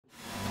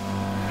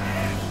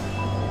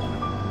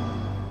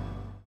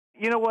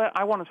You know what?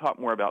 I want to talk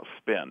more about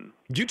spin.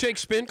 Do you take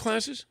spin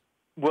classes?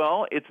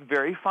 Well, it's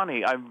very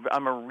funny.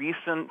 I'm a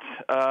recent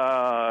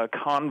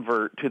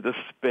convert to the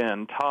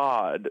spin.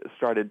 Todd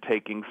started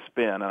taking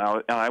spin,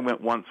 and I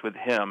went once with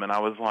him, and I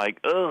was like,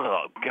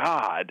 oh,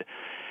 God.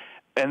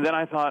 And then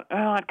I thought, oh,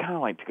 I'd kind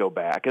of like to go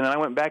back. And then I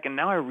went back, and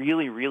now I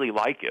really, really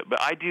like it.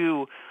 But I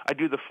do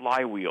the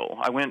flywheel.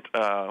 I went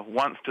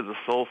once to the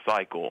Soul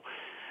Cycle,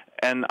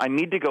 and I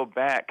need to go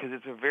back because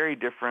it's a very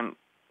different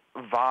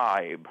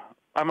vibe.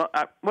 I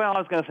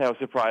was going to say I was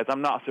surprised.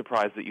 I'm not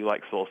surprised that you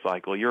like Soul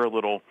Cycle. You're a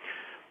little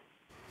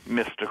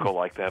mystical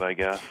like that, I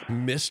guess.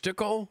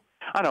 Mystical?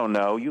 I don't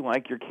know. You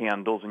like your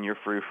candles and your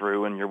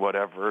frou-frou and your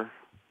whatever.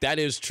 That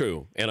is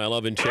true, and I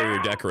love interior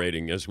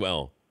decorating as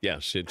well.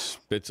 Yes, it's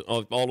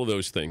all of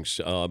those things.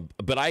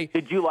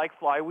 Did you like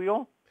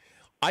flywheel?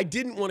 I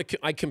didn't want to.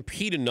 I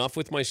compete enough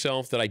with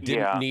myself that I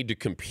didn't need to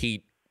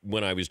compete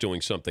when I was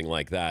doing something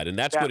like that, and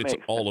that's what it's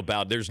all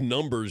about. There's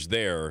numbers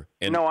there.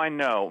 And no, I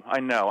know.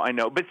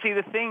 But see,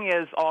 the thing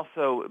is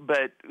also,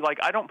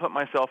 I don't put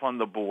myself on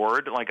the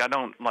board. Like, I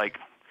don't like.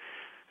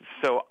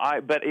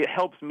 But it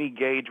helps me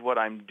gauge what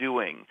I'm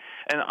doing.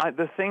 And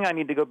the thing I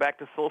need to go back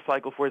to Soul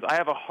Cycle for is I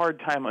have a hard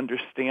time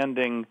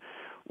understanding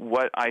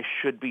what I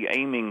should be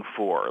aiming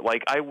for.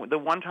 Like, the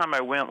one time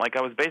I went,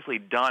 I was basically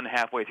done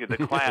halfway through the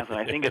class, and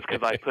I think it's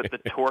because I put the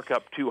torque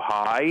up too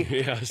high,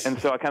 yes. And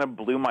so I kind of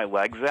blew my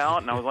legs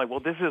out, and I was like,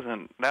 well,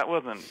 that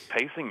wasn't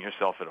pacing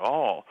yourself at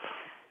all.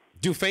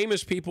 Do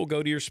famous people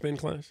go to your spin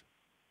class?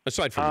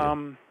 Aside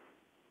from you?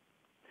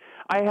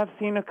 I have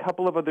seen a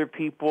couple of other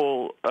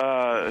people,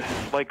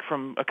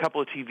 from a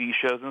couple of TV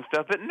shows and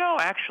stuff, but no,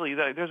 actually,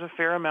 there's a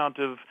fair amount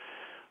of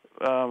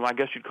I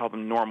guess you'd call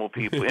them normal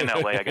people in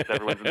L.A. I guess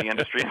everyone's in the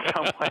industry in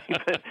some way,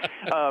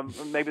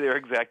 but maybe they're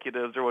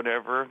executives or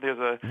whatever. There's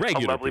a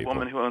lovely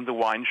woman who owns a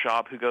wine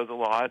shop who goes a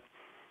lot.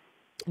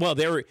 Well,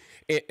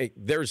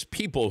 there's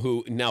people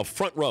who now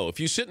front row. If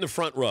you sit in the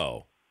front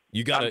row,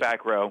 you got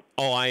back row.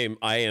 Oh, I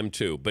am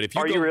too. But if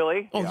you you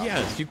really? Oh, yeah.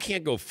 Yes, you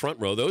can't go front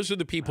row. Those are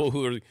the people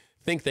who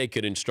think they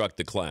could instruct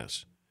the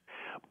class.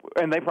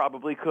 And they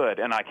probably could,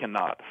 and I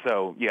cannot.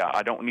 So, yeah,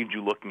 I don't need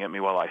you looking at me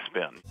while I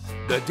spin.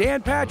 The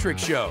Dan Patrick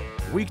Show,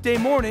 weekday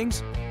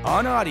mornings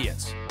on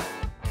Audience.